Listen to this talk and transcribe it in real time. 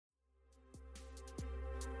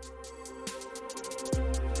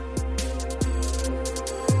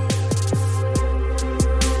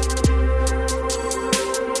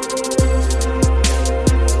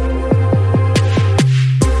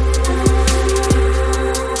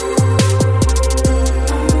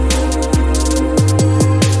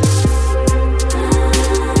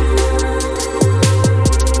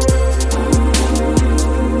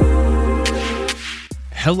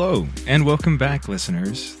Hello, and welcome back,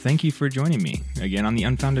 listeners. Thank you for joining me again on the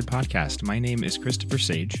Unfounded Podcast. My name is Christopher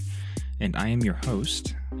Sage, and I am your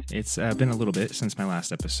host. It's been a little bit since my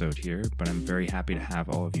last episode here, but I'm very happy to have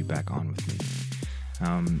all of you back on with me.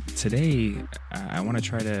 Today, I want to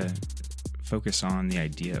try to focus on the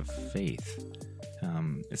idea of faith.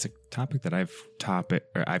 It's a topic that I've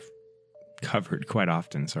covered quite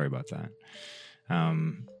often. Sorry about that.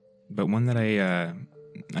 But one that I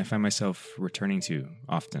find myself returning to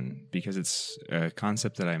often because it's a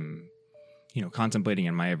concept that I'm, contemplating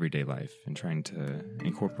in my everyday life and trying to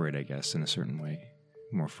incorporate, I guess, in a certain way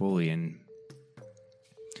more fully. And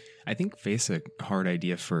I think faith's a hard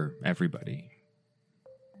idea for everybody.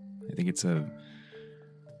 I think it's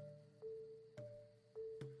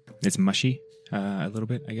mushy a little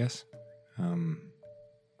bit, I guess. When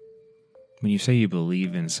you say you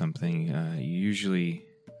believe in something, you usually...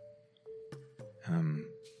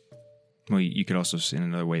 you could also, in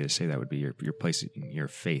another way to say that would be you're placing your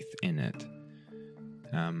faith in it.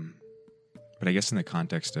 But I guess in the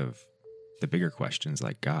context of the bigger questions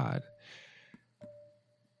like God,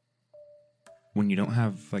 when you don't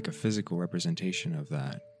have like a physical representation of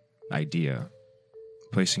that idea,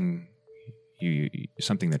 placing you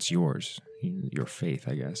something that's yours, your faith,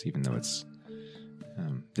 I guess, even though it's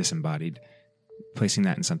disembodied, placing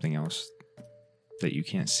that in something else that you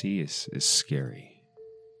can't see is scary.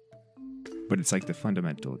 But it's like the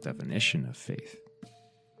fundamental definition of faith.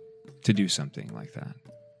 To do something like that.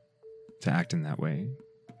 To act in that way.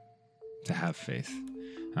 To have faith.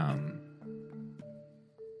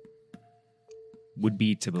 Would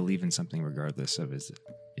be to believe in something regardless of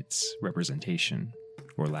its representation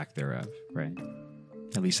or lack thereof, right?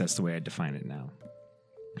 At least that's the way I define it now.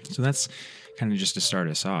 So that's kind of just to start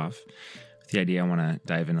us off. The idea I want to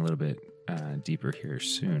dive in a little bit deeper here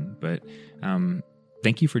soon, but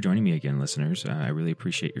thank you for joining me again, listeners. I really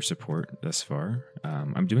appreciate your support thus far.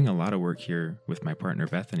 I'm doing a lot of work here with my partner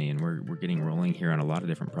Bethany, and we're getting rolling here on a lot of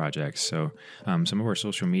different projects. So some of our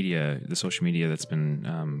social media, the social media that's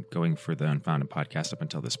been going for the Unfounded Podcast up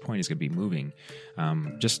until this point is going to be moving.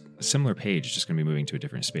 Just a similar page, just going to be moving to a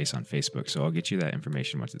different space on Facebook. So I'll get you that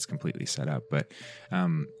information once it's completely set up. But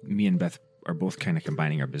me and Beth are both kind of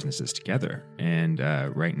combining our businesses together. And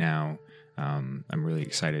right now, I'm really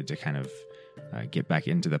excited to kind of get back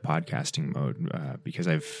into the podcasting mode because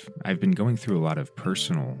I've been going through a lot of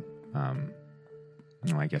personal,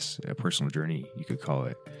 I guess a personal journey, you could call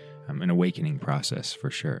it, an awakening process for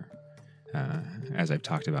sure, as I've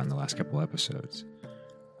talked about in the last couple episodes.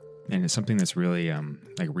 And it's something that's really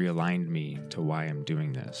realigned me to why I'm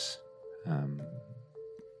doing this.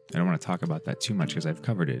 I don't want to talk about that too much because I've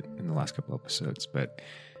covered it in the last couple episodes, but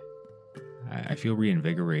I feel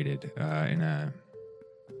reinvigorated in a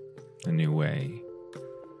new way.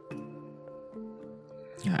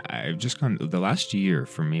 I've just gone. The last year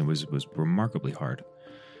for me was remarkably hard,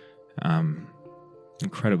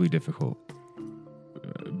 incredibly difficult,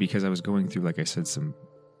 because I was going through, like I said, something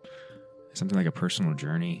like a personal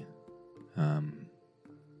journey.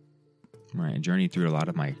 Right, a journey through a lot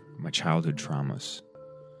of my childhood traumas.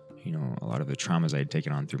 A lot of the traumas I had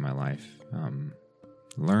taken on through my life.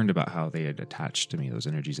 Learned about how they had attached to me, those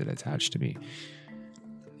energies had attached to me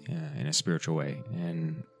in a spiritual way,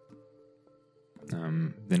 and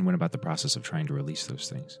then went about the process of trying to release those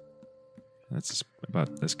things. That's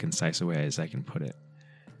about as concise a way as I can put it.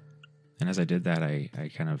 And as I did that, I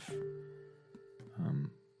kind of,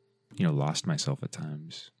 lost myself at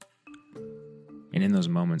times. And in those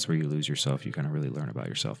moments where you lose yourself, you kind of really learn about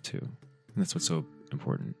yourself too. And that's what's so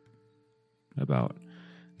important about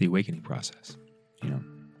the awakening process.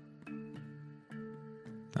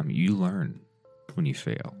 You learn when you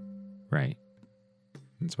fail, right?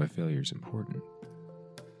 That's why failure is important.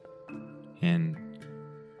 And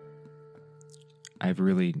I've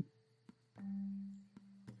learned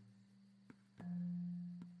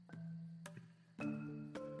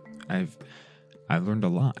a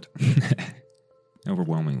lot,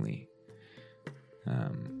 overwhelmingly.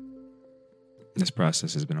 This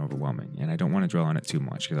process has been overwhelming, and I don't want to dwell on it too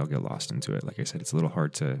much because I'll get lost into it. Like I said, it's a little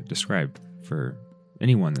hard to describe for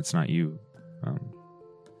anyone that's not you.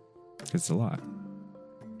 It's a lot.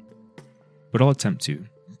 But I'll attempt to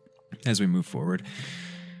as we move forward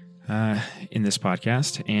in this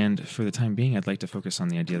podcast. And for the time being, I'd like to focus on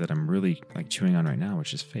the idea that I'm really chewing on right now,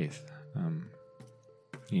 which is faith.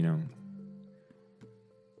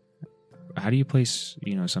 How do you place,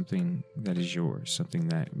 something that is yours, something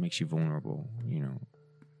that makes you vulnerable,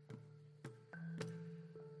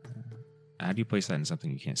 How do you place that in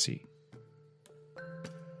something you can't see?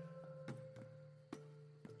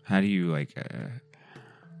 How do you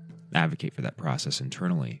advocate for that process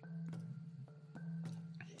internally.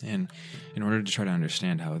 And in order to try to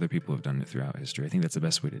understand how other people have done it throughout history, I think that's the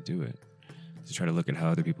best way to do it. To try to look at how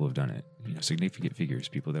other people have done it. Significant figures,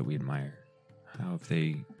 people that we admire. How have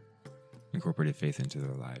they incorporated faith into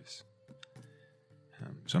their lives?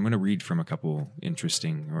 So I'm going to read from a couple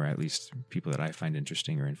interesting, or at least people that I find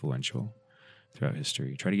interesting or influential throughout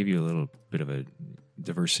history. Try to give you a little bit of a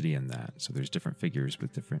diversity in that. So there's different figures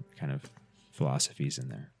with different kind of philosophies in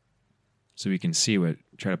there. So we can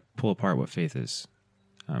try to pull apart what faith is,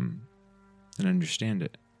 and understand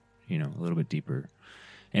it, a little bit deeper,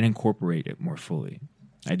 and incorporate it more fully.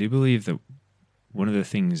 I do believe that one of the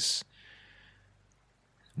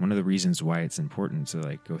reasons why it's important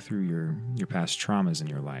to go through your past traumas in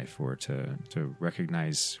your life, or to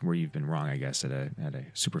recognize where you've been wrong, I guess, at a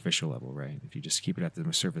superficial level, right? If you just keep it at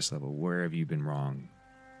the surface level, where have you been wrong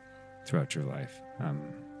throughout your life?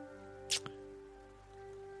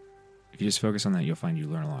 If you just focus on that, you'll find you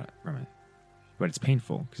learn a lot from it. But it's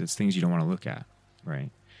painful because it's things you don't want to look at, right?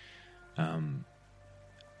 And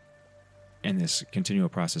this continual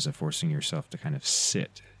process of forcing yourself to kind of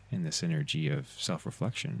sit in this energy of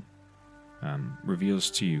self-reflection reveals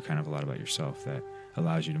to you kind of a lot about yourself that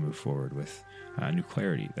allows you to move forward with new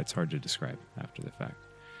clarity that's hard to describe after the fact.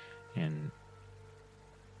 And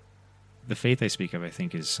the faith I speak of, I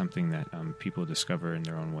think, is something that people discover in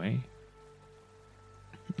their own way.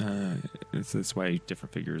 That's why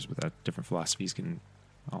different figures with different philosophies can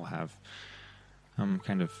all have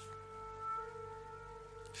kind of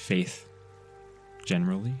faith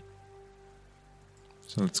generally.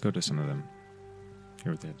 So let's go to some of them.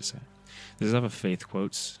 Hear what they have to say. This is off of Faith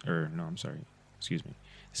Quotes, excuse me.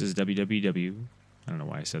 This is www, I don't know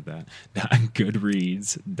why I said that,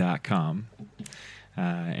 .goodreads.com.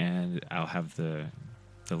 And I'll have the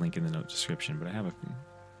link in the note description, but I have a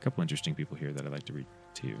couple interesting people here that I'd like to read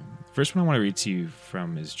to you. The first one I want to read to you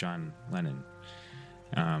from is John Lennon,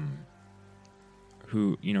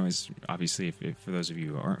 who, is obviously, if for those of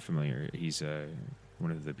you who aren't familiar, he's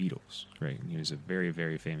one of the Beatles, right? He was a very,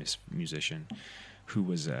 very famous musician who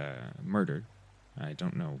was murdered. I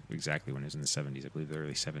don't know exactly when. It was in the 70s, I believe the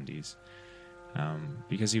early 70s,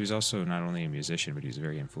 because he was also not only a musician, but he was a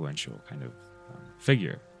very influential kind of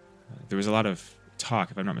figure. There was a lot of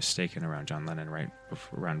talk, if I'm not mistaken, around John Lennon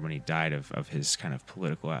around when he died of his kind of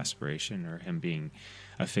political aspiration, or him being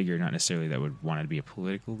a figure not necessarily that would want to be a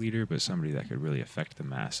political leader, but somebody that could really affect the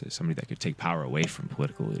masses, somebody that could take power away from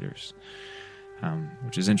political leaders,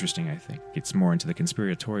 which is interesting. I think it's more into the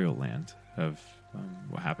conspiratorial land of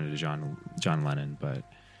what happened to John Lennon, but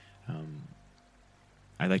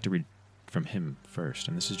I'd like to read from him first,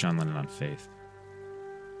 and this is John Lennon on faith.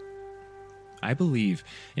 I believe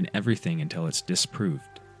in everything until it's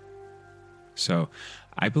disproved. So,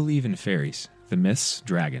 I believe in fairies, the myths,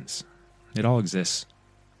 dragons. It all exists.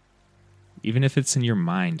 Even if it's in your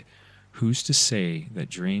mind, who's to say that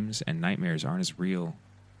dreams and nightmares aren't as real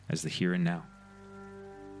as the here and now?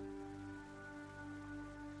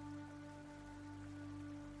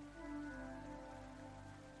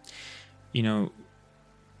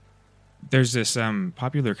 There's this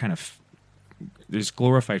popular kind of there's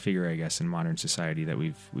glorified figure, I guess, in modern society that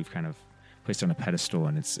we've kind of placed on a pedestal,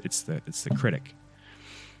 and it's the critic,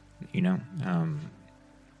 and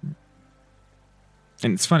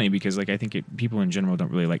it's funny because I think people in general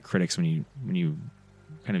don't really like critics when you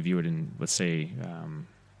kind of view it in, let's say,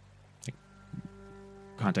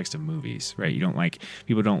 context of movies, right?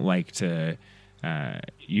 People don't like to.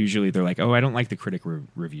 Usually they're like, oh, I don't like the critic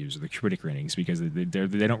reviews or the critic ratings because they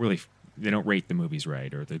don't rate the movies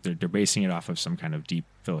right, or they're basing it off of some kind of deep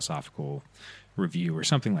philosophical review or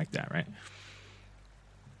something like that, right?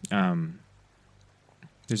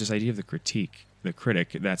 There's this idea of the critic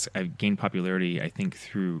that's gained popularity, I think,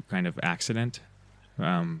 through kind of accident.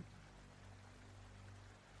 When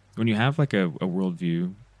you have a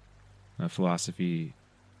worldview, a philosophy,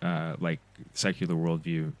 like secular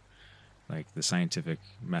worldview, like the scientific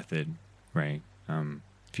method, right?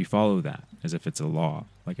 If you follow that as if it's a law,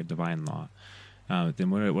 like a divine law, then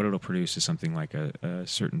what it'll produce is something like a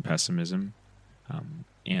certain pessimism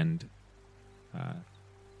and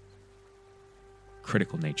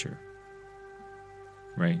critical nature,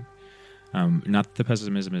 right? Not that the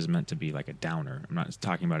pessimism is meant to be like a downer. I'm not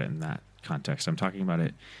talking about it in that context. I'm talking about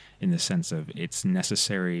it in the sense of it's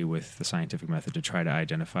necessary with the scientific method to try to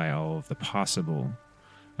identify all of the possible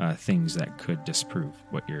things that could disprove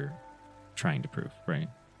what you're trying to prove, right?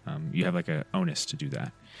 You have a onus to do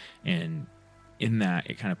that. And in that,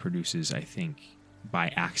 it kind of produces, I think, by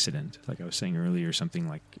accident, like I was saying earlier, something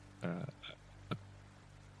like a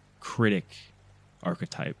critic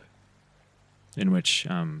archetype in which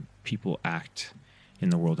people act in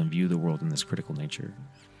the world and view the world in this critical nature,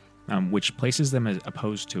 which places them as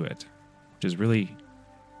opposed to it, which is really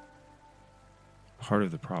part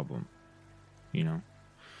of the problem, you know.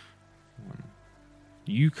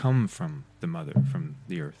 You come from the mother, from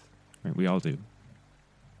the earth, right? We all do.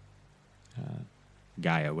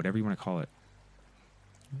 Gaia, whatever you want to call it.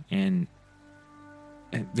 And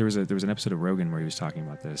there was an episode of Rogan where he was talking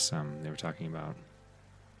about this. They were talking about,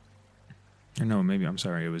 or no, maybe I'm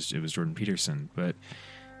sorry, it was Jordan Peterson, but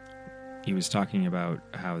he was talking about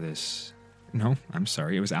how this. No, I'm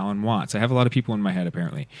sorry, it was Alan Watts. I have a lot of people in my head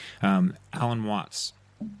apparently. Alan Watts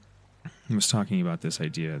was talking about this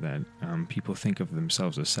idea that people think of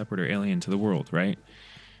themselves as separate or alien to the world, right?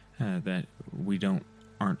 That we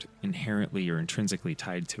aren't inherently or intrinsically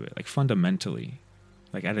tied to it, like fundamentally,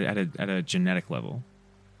 like at a genetic level.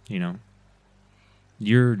 You know,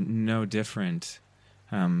 you're no different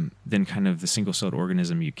than kind of the single-celled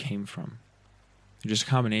organism you came from. You're just a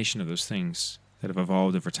combination of those things that have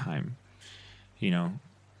evolved over time. You know,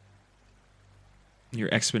 you're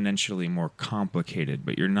exponentially more complicated,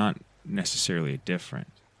 but you're not necessarily different,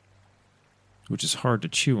 which is hard to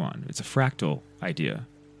chew on. It's a fractal idea,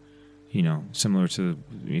 you know, similar to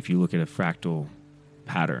if you look at a fractal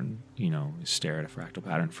pattern, you know, stare at a fractal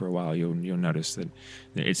pattern for a while, you'll notice that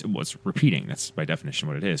it's repeating. That's by definition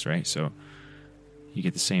what it is, right? So you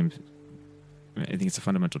get the same. I think it's a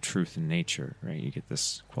fundamental truth in nature, right? You get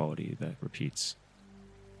this quality that repeats.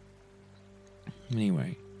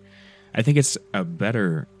 Anyway, I think it's a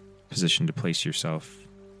better position to place yourself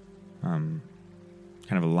kind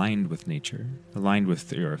of aligned with nature, aligned with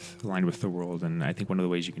the earth, aligned with the world. And I think one of the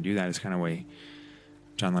ways you can do that is kind of way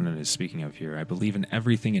John Lennon is speaking of here. I believe in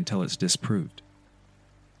everything until it's disproved.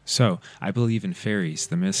 So I believe in fairies,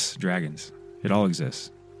 the myths, dragons. It all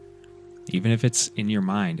exists. Even if it's in your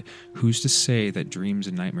mind, who's to say that dreams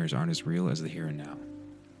and nightmares aren't as real as the here and now?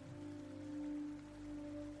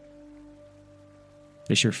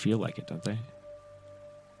 They sure feel like it, don't they?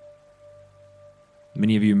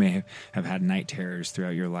 Many of you may have had night terrors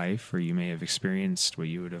throughout your life, or you may have experienced what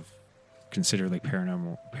you would have considered like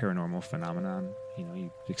paranormal phenomenon. You know,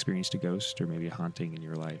 you experienced a ghost or maybe a haunting in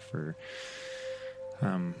your life, or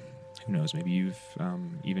who knows, maybe you've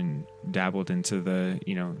even dabbled into the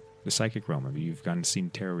psychic realm. Maybe you've gone and seen a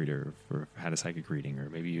tarot reader or had a psychic reading, or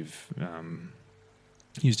maybe you've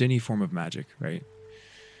used any form of magic, right?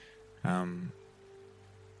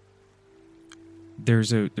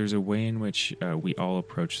 There's a way in which we all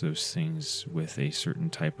approach those things with a certain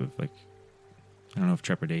type of, like, I don't know if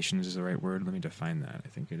trepidation is the right word. Let me define that. I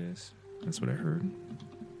think it is. That's what I heard.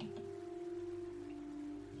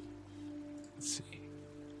 Let's see.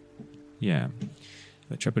 Yeah.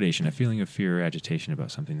 Trepidation, a feeling of fear or agitation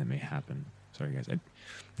about something that may happen. Sorry, guys.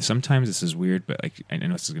 Sometimes this is weird, but like I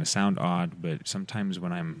know this is going to sound odd, but sometimes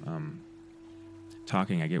when I'm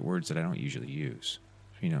talking, I get words that I don't usually use.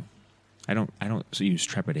 You know, I don't use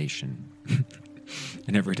trepidation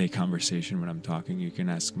in everyday conversation when I'm talking. You can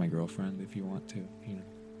ask my girlfriend if you want to. You know,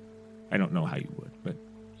 I don't know how you would, but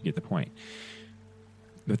you get the point.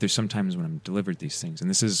 But there's sometimes when I'm delivered these things, and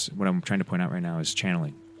this is what I'm trying to point out right now is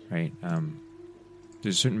channeling, right?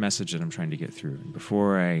 There's a certain message that I'm trying to get through. And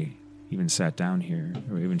before I even sat down here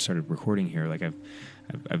or even started recording here, like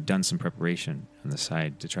I've done some preparation on the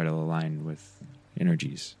side to try to align with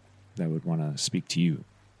energies that would want to speak to you,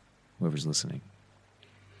 whoever's listening.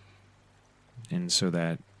 And so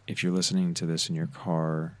that if you're listening to this in your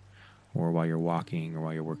car or while you're walking or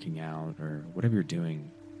while you're working out or whatever you're doing,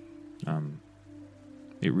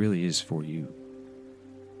 it really is for you.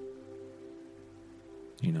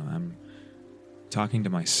 You know, I'm talking to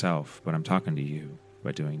myself, but I'm talking to you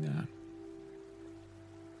by doing that.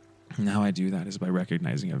 And how I do that is by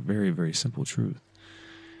recognizing a very, very simple truth.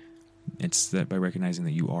 It's that by recognizing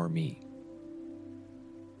that you are me.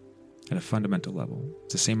 At a fundamental level.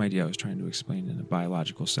 It's the same idea I was trying to explain in a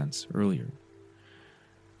biological sense earlier.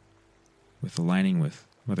 With aligning with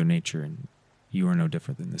Mother Nature, and you are no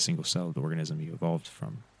different than the single-celled organism you evolved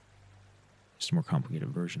from. Just a more complicated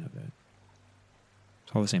version of it.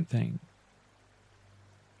 It's all the same thing.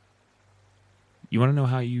 You want to know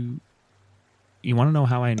how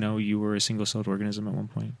I know you were a single-celled organism at one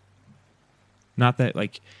point? Not that,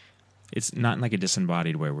 like, it's not in like a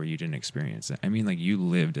disembodied way where you didn't experience it. I mean, like, you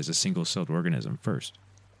lived as a single-celled organism first.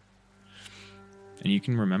 And you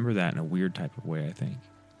can remember that in a weird type of way, I think.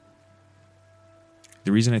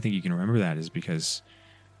 The reason I think you can remember that is because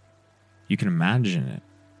you can imagine it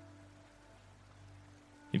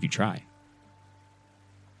if you try.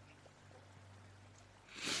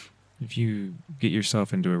 if you get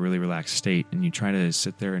yourself into a really relaxed state and you try to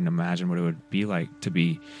sit there and imagine what it would be like to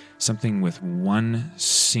be something with one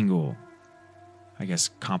single, I guess,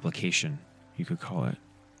 complication, you could call it,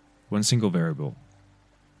 one single variable,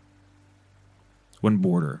 one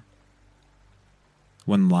border,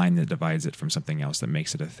 one line that divides it from something else that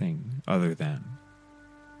makes it a thing other than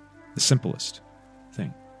the simplest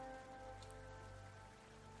thing.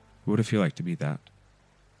 What would it feel like to be that?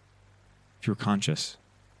 If you were conscious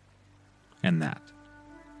and that,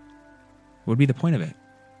 what would be the point of it?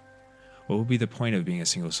 What would be the point of being a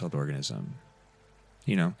single-celled organism?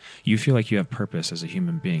 You know, you feel like you have purpose as a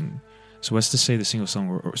human being. So what's to say the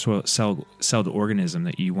single-celled organism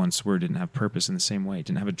that you once were didn't have purpose in the same way,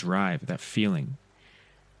 didn't have a drive, that feeling?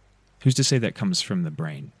 Who's to say that comes from the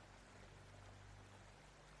brain?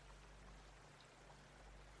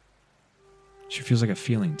 It sure feels like a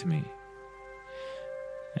feeling to me.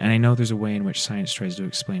 And I know there's a way in which science tries to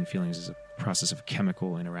explain feelings as a process of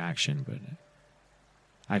chemical interaction, but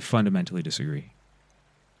I fundamentally disagree.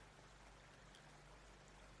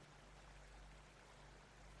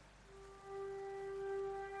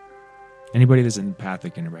 Anybody that's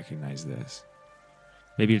empathic can recognize this.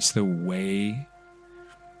 Maybe it's the way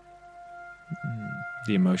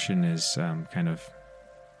the emotion is kind of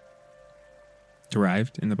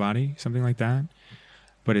derived in the body, something like that.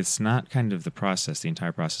 But it's not kind of the process, the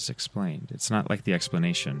entire process explained. It's not like the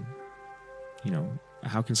explanation. You know,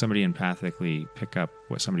 how can somebody empathically pick up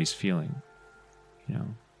what somebody's feeling? You know,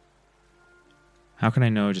 how can I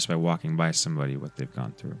know just by walking by somebody what they've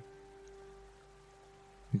gone through?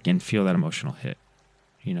 And feel that emotional hit,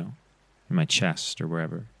 you know, in my chest or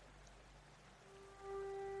wherever.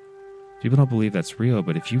 People don't believe that's real,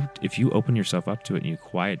 but if you open yourself up to it and you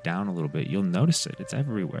quiet down a little bit, you'll notice it. It's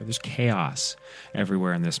everywhere. There's chaos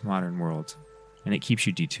everywhere in this modern world, and it keeps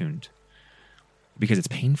you detuned because it's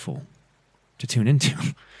painful to tune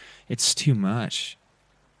into. It's too much.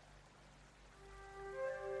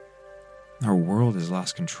 Our world has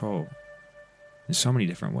lost control in so many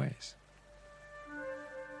different ways.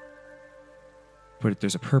 But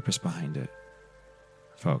there's a purpose behind it.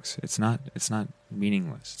 Folks, it's not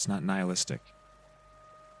meaningless. It's not nihilistic.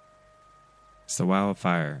 It's the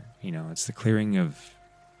wildfire, you know, it's the clearing of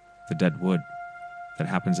the dead wood that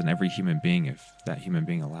happens in every human being if that human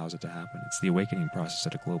being allows it to happen. It's the awakening process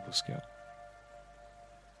at a global scale.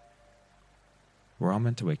 We're all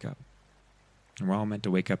meant to wake up. And we're all meant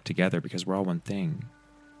to wake up together because we're all one thing.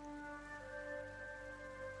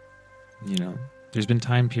 You know, there's been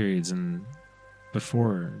time periods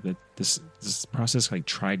before that this process like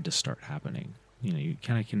tried to start happening. You know, you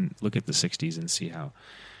kind of can look at the 60s and see how,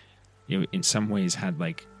 you know, in some ways had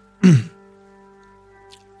like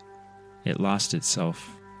it lost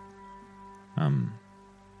itself in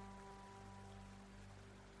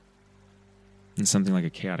something like a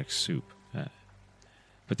chaotic soup.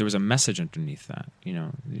 But there was a message underneath that, you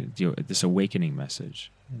know, this awakening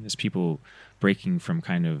message. And this people breaking from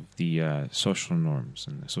kind of the social norms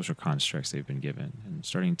and the social constructs they've been given and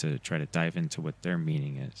starting to try to dive into what their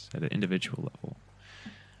meaning is at an individual level.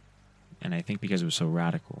 And I think because it was so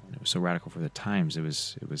radical, and it was so radical for the times, it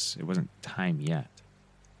wasn't time yet.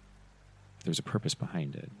 There's a purpose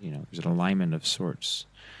behind it, you know, there's an alignment of sorts.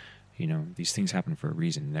 You know, these things happen for a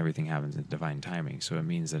reason, and everything happens in divine timing. So it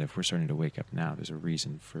means that if we're starting to wake up now, there's a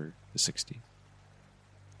reason for the 60s.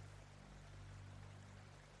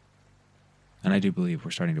 And I do believe we're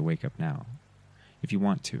starting to wake up now, if you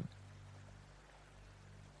want to.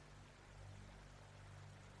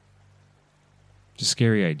 It's a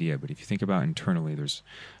scary idea, but if you think about internally, there's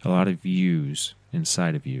a lot of yous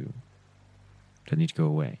inside of you that need to go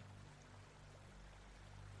away.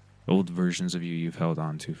 Old versions of you you've held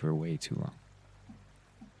on to for way too long.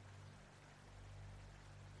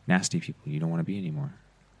 Nasty people you don't want to be anymore.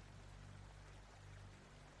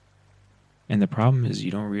 And the problem is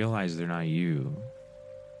you don't realize they're not you.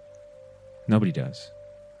 Nobody does.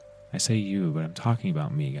 I say you, but I'm talking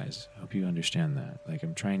about me, guys. I hope you understand that. Like,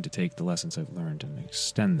 I'm trying to take the lessons I've learned and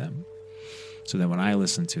extend them so that when I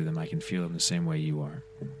listen to them, I can feel them the same way you are.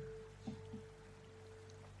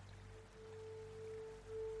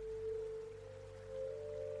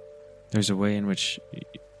 There's a way in which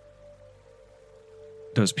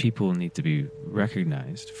those people need to be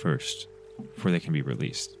recognized first before they can be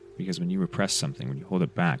released. Because when you repress something, when you hold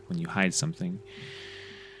it back, when you hide something,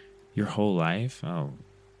 your whole life,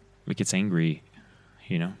 it gets angry,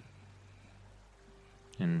 you know?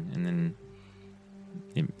 And then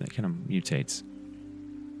it kind of mutates.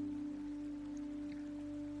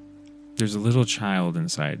 There's a little child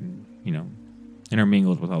inside, you know,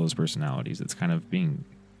 intermingled with all those personalities that's kind of being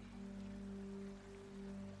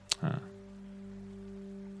Huh.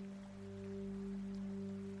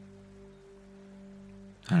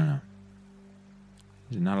 I don't know.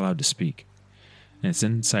 You're not allowed to speak. And it's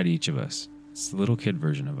inside each of us. It's the little kid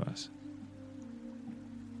version of us.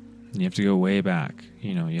 And you have to go way back.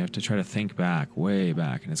 You know, you have to try to think back, way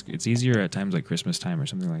back. And it's easier at times like Christmas time or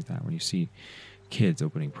something like that when you see kids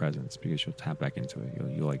opening presents, because you'll tap back into it.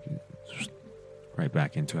 You'll like right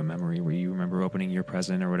back into a memory where you remember opening your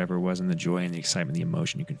present or whatever it was, and the joy and the excitement, the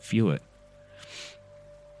emotion. You can feel it.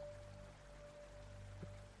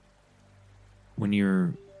 When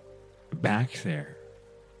you're back there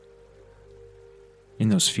in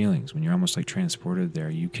those feelings, when you're almost like transported there,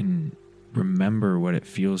 you can remember what it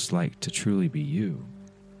feels like to truly be you.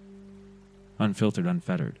 Unfiltered,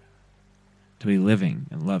 unfettered. To be living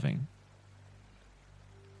and loving.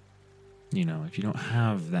 You know, if you don't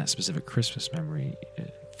have that specific Christmas memory,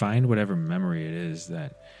 find whatever memory it is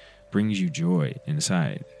that brings you joy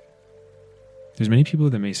inside. There's many people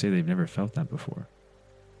that may say they've never felt that before.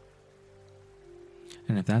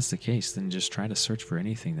 And if that's the case, then just try to search for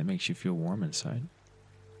anything that makes you feel warm inside.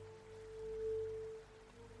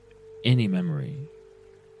 Any memory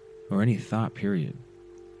or any thought, period.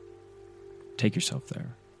 Take yourself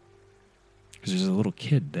there. Because there's a little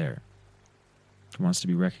kid there who wants to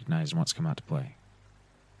be recognized and wants to come out to play.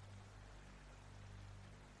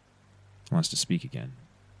 Wants to speak again.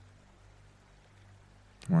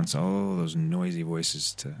 Wants all those noisy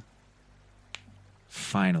voices to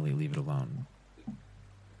finally leave it alone.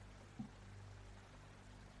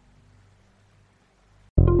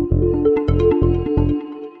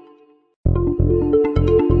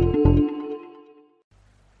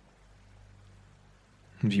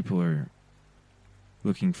 People are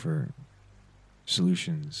looking for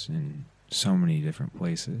solutions in so many different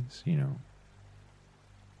places, you know,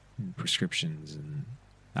 prescriptions and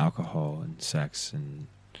alcohol and sex and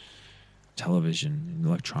television and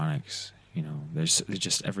electronics, you know, there's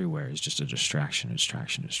just everywhere. It's just a distraction.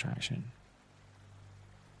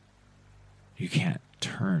 You can't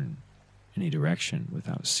turn any direction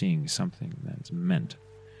without seeing something that's meant,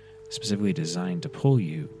 specifically designed to pull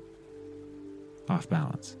you off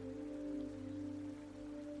balance.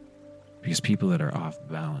 Because people that are off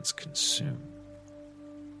balance consume.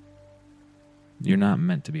 You're not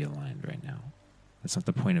meant to be aligned right now. That's not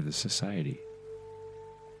the point of the society.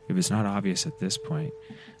 If it's not obvious at this point,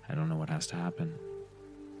 I don't know what has to happen.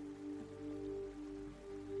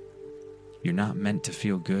 You're not meant to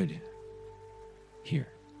feel good here.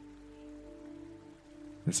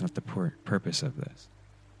 That's not the purpose of this.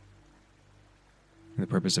 And the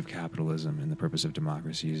purpose of capitalism and the purpose of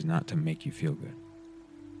democracy is not to make you feel good.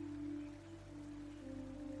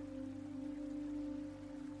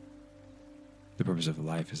 The purpose of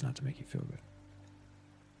life is not to make you feel good.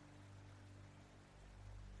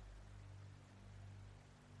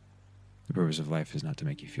 The purpose of life is not to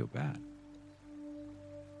make you feel bad.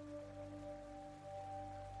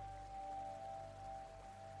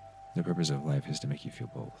 The purpose of life is to make you feel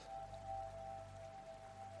both.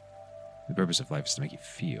 The purpose of life is to make you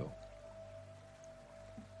feel.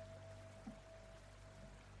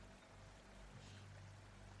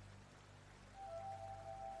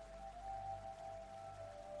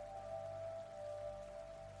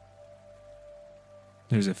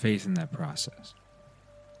 There's a faith in that process.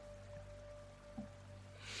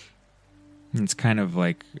 It's kind of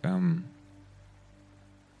like, if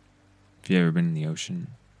you've ever been in the ocean,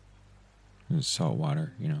 there's salt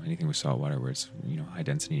water, you know, anything with salt water where it's, you know, high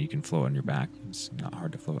density, you can float on your back. It's not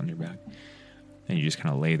hard to float on your back. And you just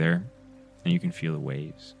kind of lay there and you can feel the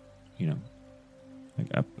waves, you know, like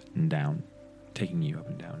up and down, taking you up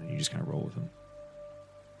and down, and you just kind of roll with them.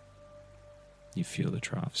 You feel the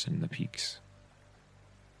troughs and the peaks.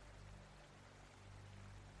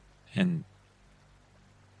 And,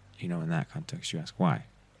 you know, in that context, you ask, why?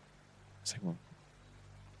 It's like, well,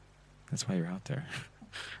 that's why you're out there.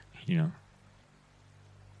 You know?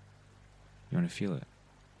 You want to feel it.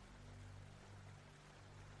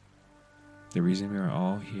 The reason we are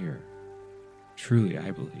all here, truly,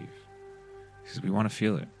 I believe, is because we want to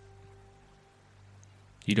feel it.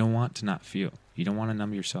 You don't want to not feel. You don't want to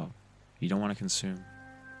numb yourself. You don't want to consume.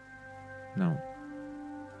 No.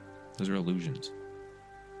 Those are illusions.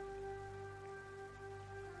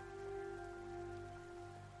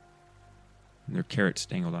 And they're carrots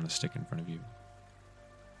dangled on a stick in front of you.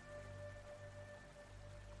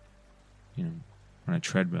 You know, on a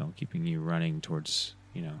treadmill, keeping you running towards,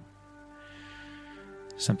 you know,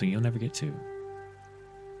 something you'll never get to.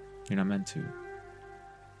 You're not meant to.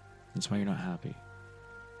 That's why you're not happy.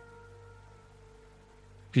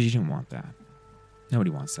 Because you didn't want that.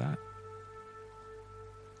 Nobody wants that.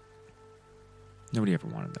 Nobody ever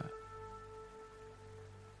wanted that.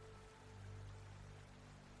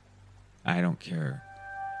 I don't care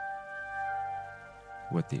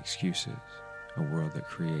what the excuse is. A world that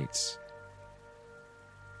creates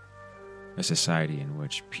a society in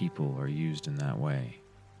which people are used in that way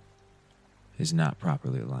is not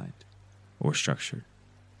properly aligned or structured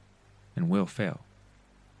and will fail.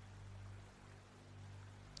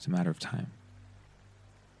 It's a matter of time.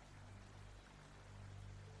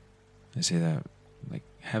 I say that like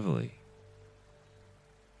heavily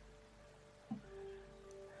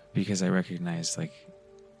because I recognize like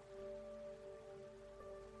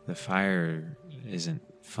the fire isn't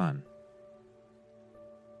fun.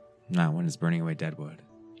 Not when it's burning away dead wood.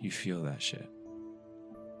 You feel that shit.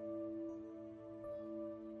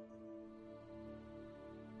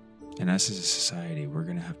 And us as a society, we're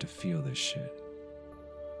gonna have to feel this shit.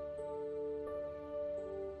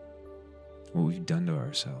 What we've done to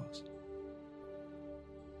ourselves.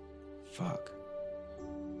 Fuck.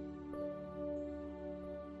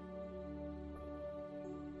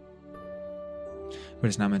 But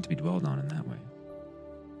it's not meant to be dwelled on in that way.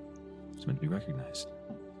 It's meant to be recognized.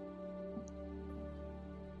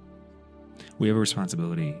 We have a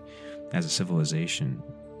responsibility as a civilization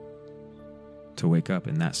to wake up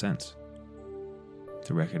in that sense.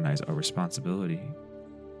 To recognize our responsibility,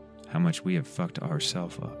 how much we have fucked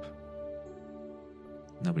ourselves up.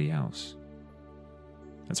 Nobody else.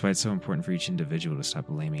 That's why it's so important for each individual to stop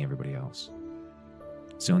blaming everybody else.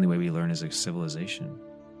 It's the only way we learn as a civilization.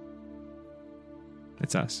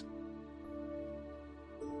 It's us.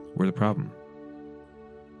 We're the problem.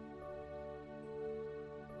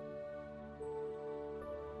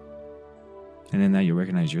 And in that, you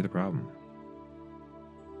recognize you're the problem.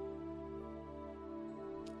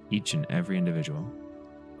 Each and every individual.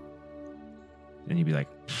 And you'd be like,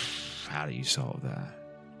 how do you solve that?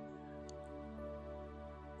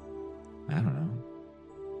 I don't know.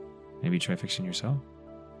 Maybe try fixing yourself.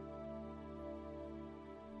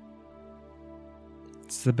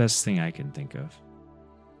 It's the best thing I can think of.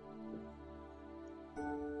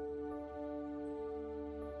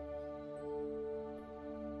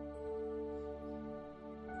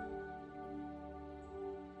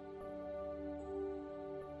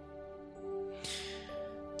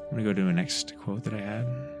 I'm going to go to the next quote that I had.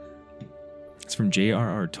 It's from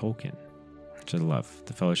J.R.R. Tolkien, which I love.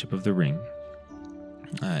 The Fellowship of the Ring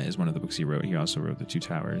is one of the books he wrote. He also wrote The Two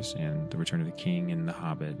Towers and The Return of the King and The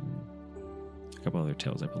Hobbit and a couple other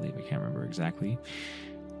tales, I believe. I can't remember exactly.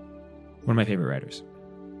 One of my favorite writers.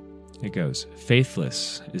 It goes,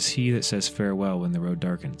 "Faithless is he that says farewell when the road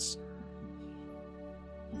darkens."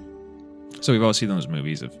 So we've all seen those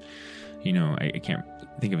movies of, you know, I can't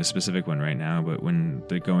think of a specific one right now, but when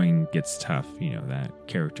the going gets tough, you know, that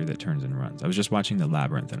character that turns and runs. I was just watching The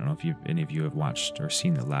Labyrinth. I don't know if any of you have watched or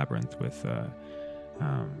seen The Labyrinth with, oh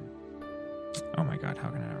my God, how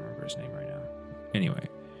can I not remember his name right now? Anyway,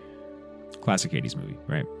 classic 80s movie,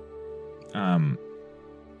 right?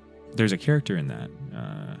 There's a character in that,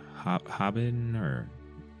 Hobbin, or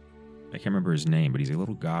I can't remember his name, but he's a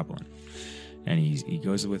little goblin. And he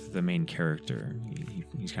goes with the main character.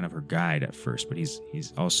 He's kind of her guide at first, but he's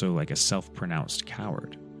also like a self-pronounced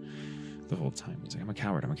coward the whole time. He's like, I'm a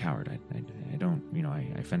coward. I don't, you know,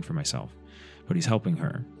 I fend for myself. But he's helping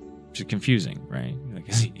her, which is confusing, right? Like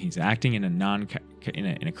he's acting in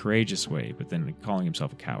a courageous way, but then calling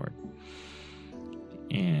himself a coward.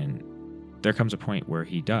 And there comes a point where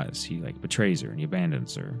he like betrays her and he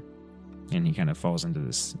abandons her, and he kind of falls into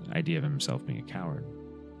this idea of himself being a coward.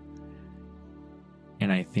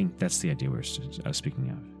 And I think that's the idea we're speaking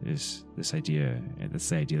of, is this idea. That's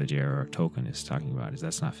the idea that J.R.R. Tolkien is talking about. Is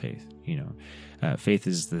that's not faith. You know, faith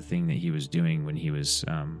is the thing that he was doing when he was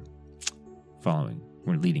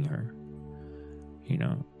leading her. You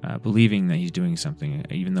know, believing that he's doing something,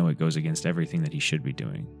 even though it goes against everything that he should be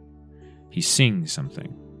doing. He sings something.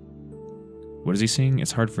 What does he sing?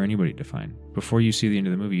 It's hard for anybody to define. Before you see the end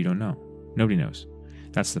of the movie, you don't know. Nobody knows.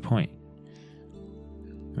 That's the point,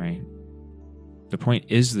 right? The point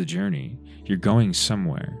is the journey. You're going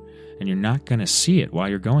somewhere, and you're not going to see it while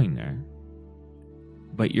you're going there.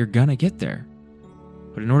 But you're going to get there.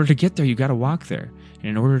 But in order to get there, you got to walk there. And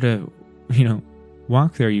in order to, you know,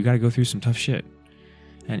 walk there, you got to go through some tough shit.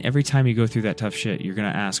 And every time you go through that tough shit, you're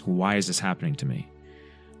going to ask, why is this happening to me?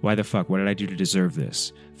 Why the fuck? What did I do to deserve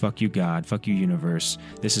this? Fuck you, God. Fuck you, universe.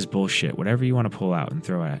 This is bullshit. Whatever you want to pull out and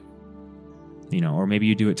throw at. You know, or maybe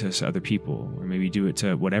you do it to other people, or maybe you do it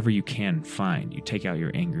to whatever you can find. You take out your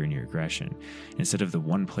anger and your aggression instead of the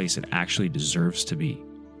one place it actually deserves to be,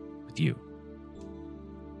 with you.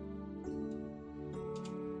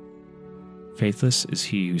 Faithless is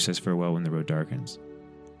he who says farewell when the road darkens,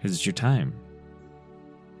 because it's your time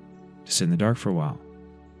to sit in the dark for a while.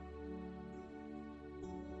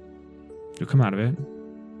 You'll come out of it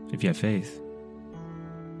if you have faith.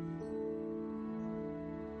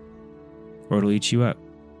 Or it'll eat you up.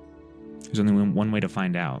 There's only one way to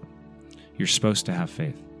find out. You're supposed to have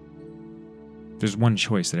faith. There's one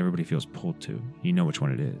choice that everybody feels pulled to. You know which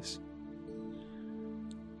one it is.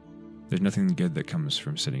 There's nothing good that comes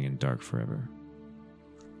from sitting in dark forever.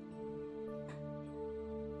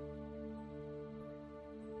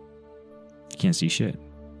 You can't see shit.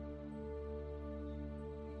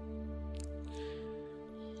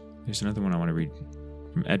 There's another one I want to read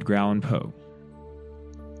from Edgar Allan Poe.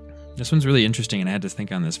 This one's really interesting, and I had to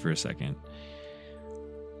think on this for a second.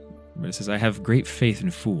 But it says, I have great faith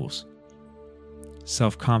in fools.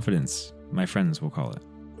 Self-confidence, my friends will call it.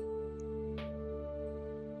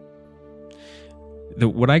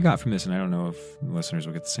 What I got from this, and I don't know if the listeners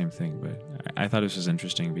will get the same thing, but I thought this was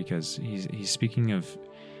interesting because he's speaking of,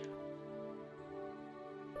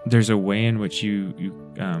 there's a way in which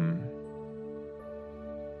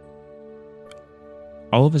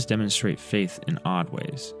all of us demonstrate faith in odd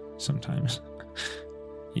ways sometimes.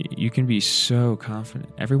 You can be so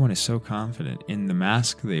confident. Everyone is so confident in the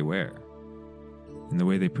mask they wear, in the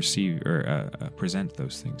way they perceive or present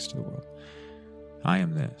those things to the world. I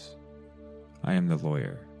am this. I am the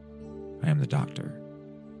lawyer. I am the doctor.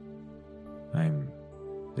 I am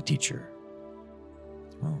the teacher.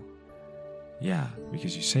 Well, yeah,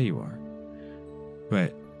 because you say you are.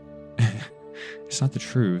 But it's not the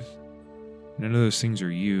truth. None of those things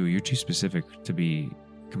are you. You're too specific to be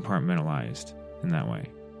compartmentalized in that way.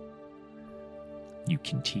 You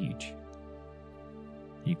can teach.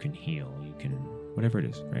 You can heal. You can... whatever it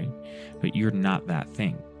is, right? But you're not that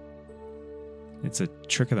thing. It's a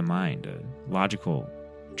trick of the mind, a logical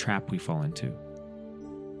trap we fall into,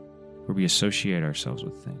 where we associate ourselves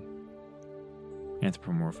with things,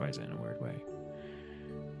 anthropomorphize it in a weird way.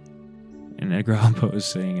 And Edgar Allan Poe is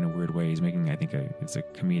saying in a weird way, he's making, I think, it's a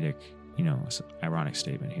comedic, ironic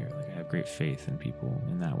statement here. Like, I have great faith in people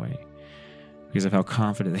in that way, because of how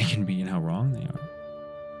confident they can be and how wrong they are.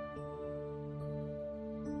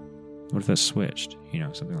 What if that switched?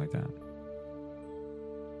 Something like that.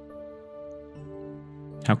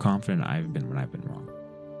 How confident I've been when I've been wrong.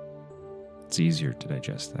 It's easier to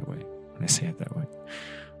digest that way when I say it that way.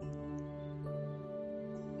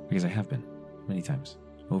 Because I have been many times,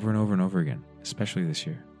 over and over and over again, especially this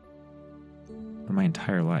year, for my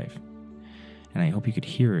entire life. And I hope you could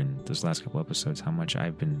hear in those last couple episodes how much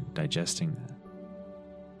I've been digesting that.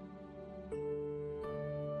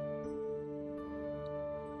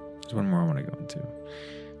 There's one more I want to go into.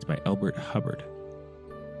 It's by Elbert Hubbard.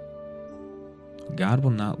 God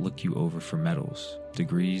will not look you over for medals,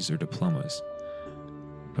 degrees, or diplomas,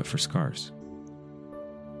 but for scars.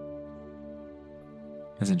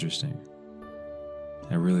 That's interesting.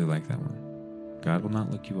 I really like that one. God will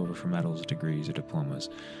not look you over for medals, degrees, or diplomas,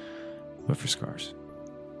 but for scars.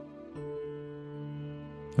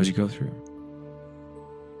 What did you go through?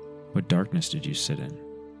 What darkness did you sit in?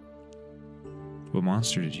 What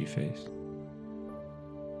monster did you face?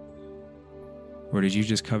 Or did you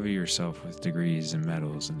just cover yourself with degrees and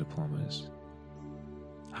medals and diplomas,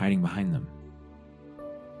 hiding behind them,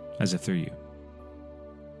 as if they're you?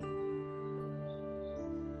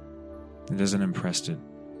 It doesn't impress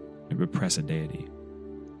a deity.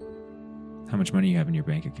 How much money you have in your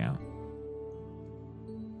bank account.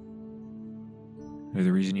 They're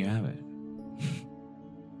the reason you have it.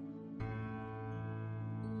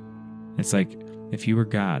 It's like, if you were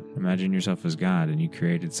God, imagine yourself as God and you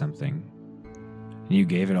created something and you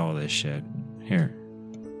gave it all this shit. Here's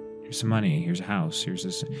some money, here's a house, here's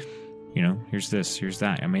this, here's this, here's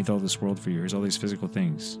that. I made all this world for you, here's all these physical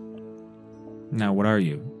things. Now, what are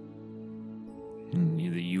you? And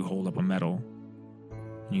you hold up a medal,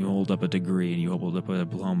 and you hold up a degree, and you hold up a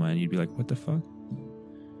diploma, and you'd be like, what the fuck?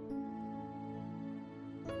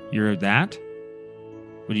 You're that?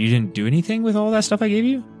 But you didn't do anything with all that stuff I gave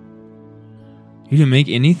you? You didn't make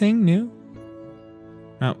anything new?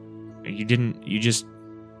 No, you didn't. You just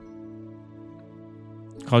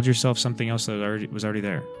called yourself something else that was already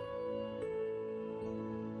there.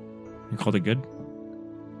 You called it good?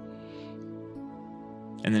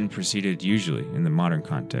 And then proceeded, usually in the modern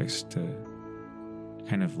context, to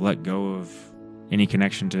kind of let go of any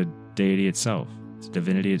connection to deity itself, to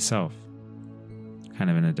divinity itself. Kind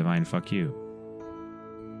of in a divine fuck you.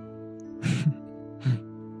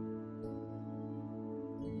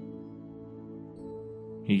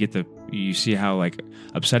 You see how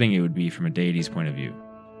upsetting it would be from a deity's point of view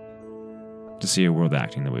to see a world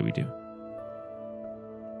acting the way we do.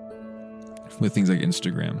 with things like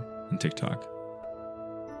Instagram and TikTok.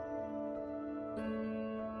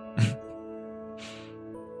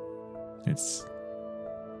 It's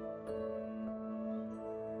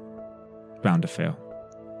bound to fail,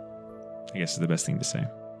 I guess is the best thing to say.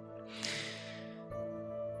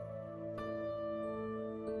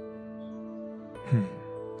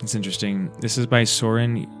 It's interesting. This is by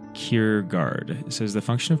Soren Kierkegaard. It says, the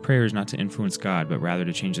function of prayer is not to influence God, but rather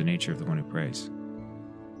to change the nature of the one who prays.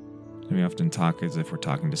 And we often talk as if we're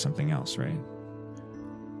talking to something else, right?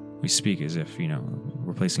 We speak as if,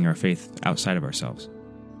 we're placing our faith outside of ourselves.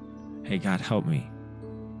 Hey, God, help me.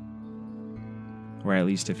 Or at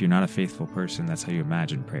least if you're not a faithful person, that's how you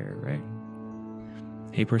imagine prayer, right?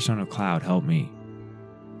 Hey, person on a cloud, help me.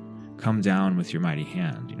 Come down with your mighty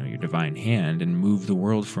hand, your divine hand, and move the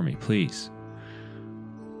world for me, please.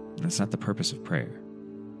 That's not the purpose of prayer.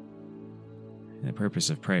 The purpose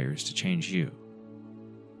of prayer is to change you,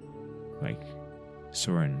 like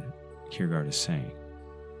Soren Kierkegaard is saying.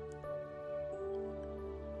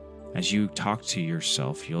 As you talk to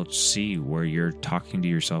yourself, you'll see where you're talking to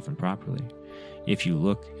yourself improperly. If you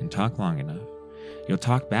look and talk long enough, you'll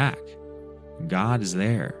talk back. God is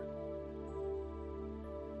there.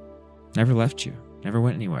 Never left you, never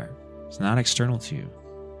went anywhere. It's not external to you.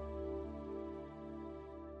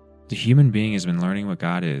 The human being has been learning what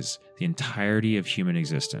God is the entirety of human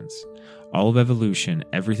existence. All of evolution,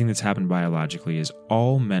 everything that's happened biologically, is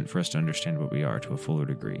all meant for us to understand what we are to a fuller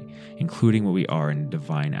degree, including what we are in a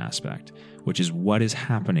divine aspect, which is what is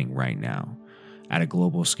happening right now at a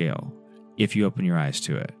global scale, if you open your eyes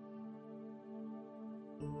to it.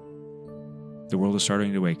 The world is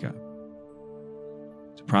starting to wake up.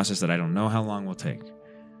 It's a process that I don't know how long will take,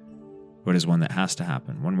 but is one that has to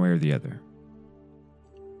happen, one way or the other.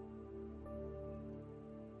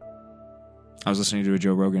 I was listening to a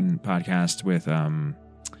Joe Rogan podcast with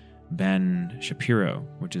Ben Shapiro,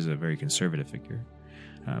 which is a very conservative figure,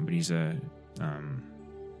 but he's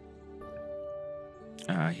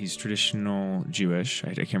he's traditional Jewish.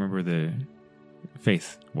 I can't remember the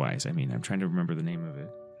faith-wise. I'm trying to remember the name of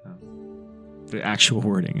it, the actual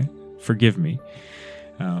wording. Forgive me.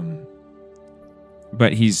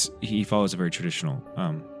 But he follows a very traditional,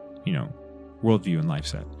 worldview and life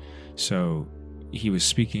set. So he was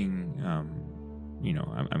speaking,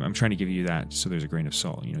 I'm trying to give you that so there's a grain of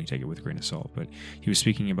salt. You take it with a grain of salt. But he was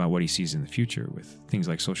speaking about what he sees in the future with things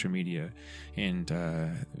like social media and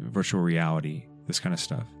virtual reality, this kind of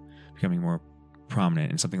stuff, becoming more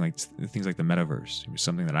prominent, and something like things like the metaverse. It was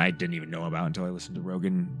something that I didn't even know about until I listened to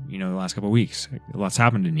Rogan, the last couple of weeks. A lot's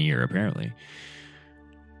happened in a year, apparently.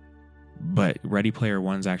 But Ready Player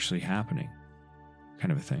One's actually happening,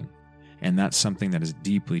 kind of a thing. And that's something that is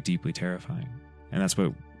deeply, deeply terrifying. And that's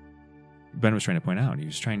what Ben was trying to point out. He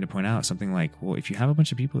was trying to point out something like, well, if you have a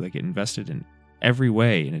bunch of people that get invested in every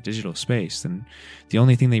way in a digital space, then the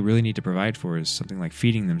only thing they really need to provide for is something like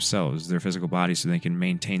feeding themselves, their physical body, so they can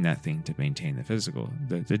maintain that thing to maintain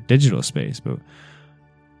the digital space. But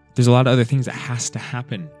there's a lot of other things that has to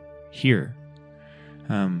happen here.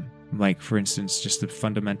 Like, for instance, just the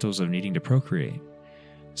fundamentals of needing to procreate,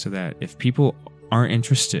 so that if people aren't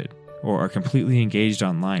interested or are completely engaged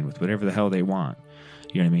online with whatever the hell they want,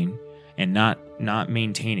 you know what I mean, and not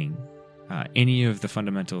maintaining any of the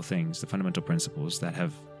fundamental things, the fundamental principles that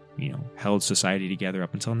have, held society together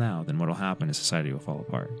up until now, then what will happen is society will fall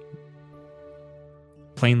apart.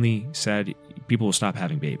 Plainly said, people will stop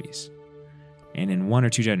having babies. And in 1 or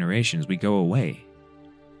 2 generations, we go away.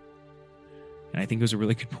 And I think it was a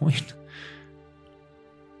really good point.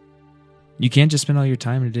 You can't just spend all your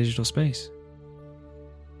time in a digital space.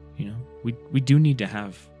 We do need to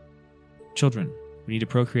have children. We need to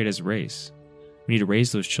procreate as a race. We need to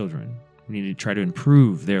raise those children. We need to try to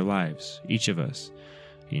improve their lives, each of us.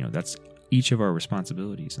 That's each of our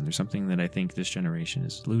responsibilities. And there's something that I think this generation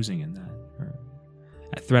is losing in that, or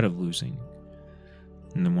a threat of losing.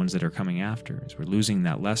 And the ones that are coming after is we're losing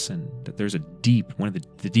that lesson that there's one of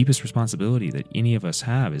the deepest responsibility that any of us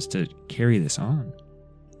have is to carry this on.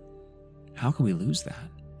 How can we lose that?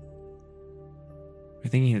 We're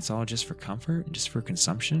thinking it's all just for comfort, just for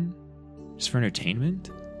consumption, just for entertainment.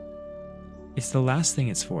 It's the last thing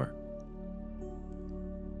it's for.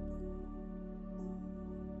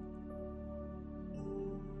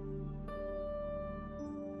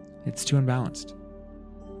 It's too unbalanced.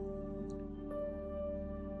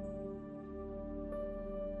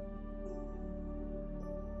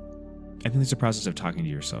 I think there's a process of talking to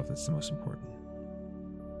yourself that's the most important.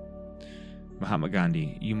 Mahatma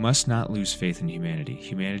Gandhi, you must not lose faith in humanity.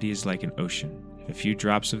 Humanity is like an ocean. If a few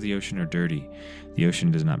drops of the ocean are dirty, the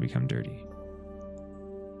ocean does not become dirty.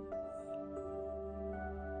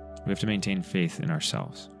 We have to maintain faith in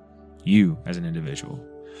ourselves. You, as an individual,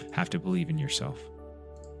 have to believe in yourself.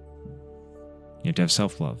 You have to have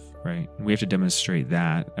self-love, right? We have to demonstrate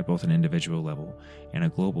that at both an individual level and a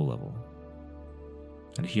global level,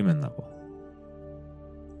 at a human level.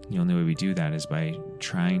 The only way we do that is by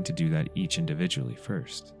trying to do that each individually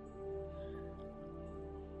first.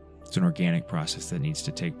 It's an organic process that needs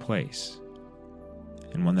to take place,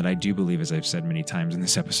 and one that I do believe, as I've said many times in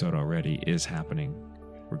this episode already, is happening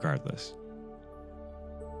regardless.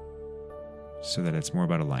 So that it's more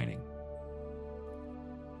about aligning.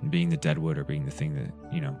 Being the deadwood or being the thing that,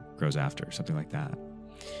 grows after, something like that.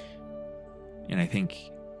 And I think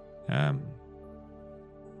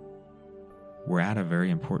we're at a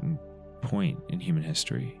very important point in human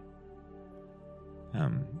history.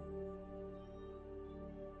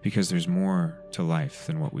 Because there's more to life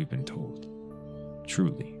than what we've been told.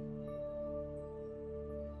 Truly.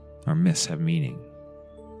 Our myths have meaning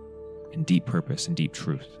and deep purpose and deep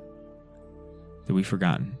truth that we've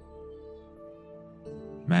forgotten.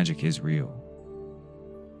 Magic is real.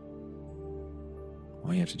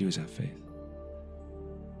 All you have to do is have faith.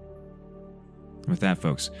 And with that,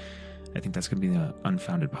 folks, I think that's going to be the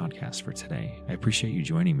Unfounded podcast for today. I appreciate you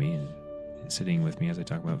joining me and sitting with me as I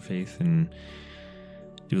talk about faith and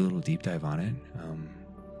do a little deep dive on it.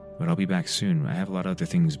 But I'll be back soon. I have a lot of other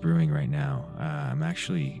things brewing right now. I'm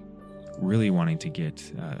actually really wanting to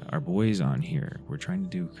get our boys on here. We're trying to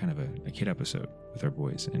do kind of a kid episode with our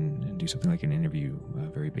boys and do something like an interview, a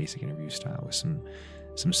very basic interview style with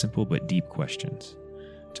some simple but deep questions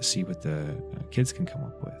to see what the kids can come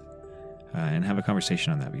up with and have a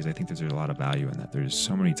conversation on that, because I think that there's a lot of value in that. There's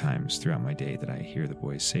so many times throughout my day that I hear the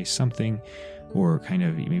boys say something, or kind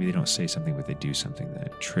of maybe they don't say something, but they do something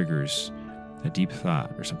that triggers a deep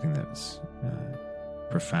thought or something that's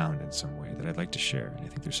profound in some way that I'd like to share. And I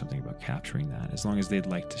think there's something about capturing that, as long as they'd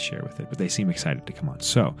like to share with it, but they seem excited to come on.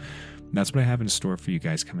 So that's what I have in store for you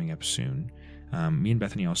guys coming up soon. Me and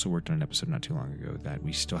Bethany also worked on an episode not too long ago that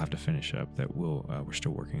we still have to finish up, that we're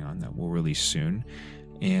still working on, that we'll release soon.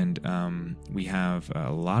 And we have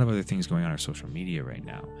a lot of other things going on our social media right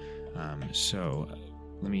now. So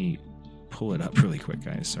let me pull it up really quick,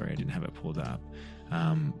 guys. Sorry, I didn't have it pulled up.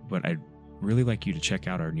 But I'd really like you to check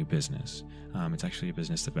out our new business. It's actually a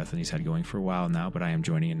business that Bethany's had going for a while now, but I am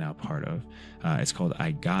joining and now part of. It's called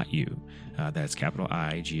I Got You. That's capital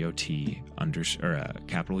I-G-O-T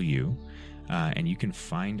capital U. And you can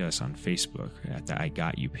find us on Facebook at the I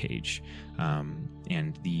Got You page.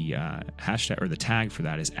 And the hashtag or the tag for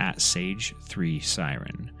that is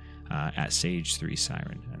 @Sage3Siren. At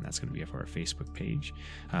Sage3Siren, and that's going to be for our Facebook page.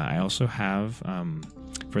 I also have,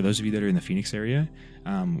 for those of you that are in the Phoenix area,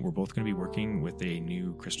 we're both going to be working with a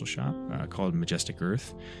new crystal shop called Majestic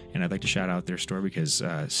Earth, and I'd like to shout out their store because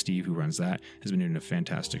Steve, who runs that, has been doing a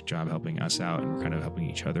fantastic job helping us out, and we're kind of helping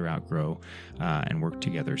each other out grow and work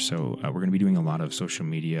together. So we're going to be doing a lot of social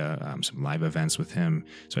media, some live events with him.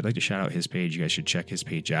 So I'd like to shout out his page. You guys should check his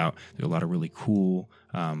page out. There's a lot of really cool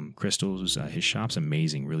crystals. His shop's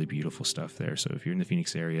amazing, really beautiful stuff there. So if you're in the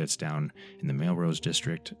Phoenix area, it's down in the Melrose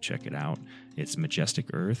district. Check it out. It's Majestic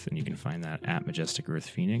Earth, and you can find that at Majestic Earth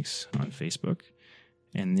Phoenix on Facebook.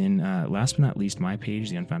 And then last but not least, my page,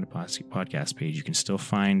 the Unfounded Podcast page, you can still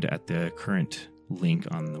find at the current link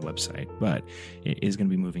on the website, but it is going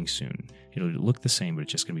to be moving soon. It'll look the same, but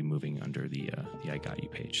it's just going to be moving under the I Got You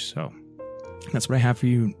page. So that's what I have for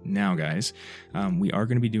you now, guys. We are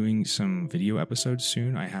going to be doing some video episodes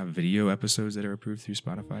soon. I have video episodes that are approved through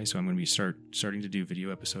Spotify, so I'm going to be starting to do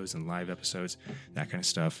video episodes and live episodes, that kind of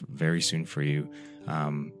stuff, very soon for you.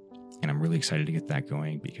 And I'm really excited to get that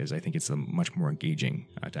going because I think it's much more engaging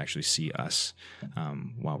to actually see us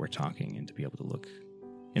while we're talking and to be able to look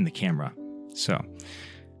in the camera. So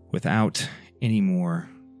without any more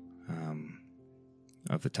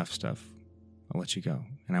of the tough stuff, I'll let you go.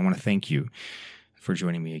 And I want to thank you for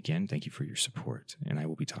joining me again. Thank you for your support. And I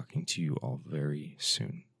will be talking to you all very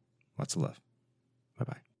soon. Lots of love.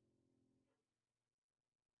 Bye-bye.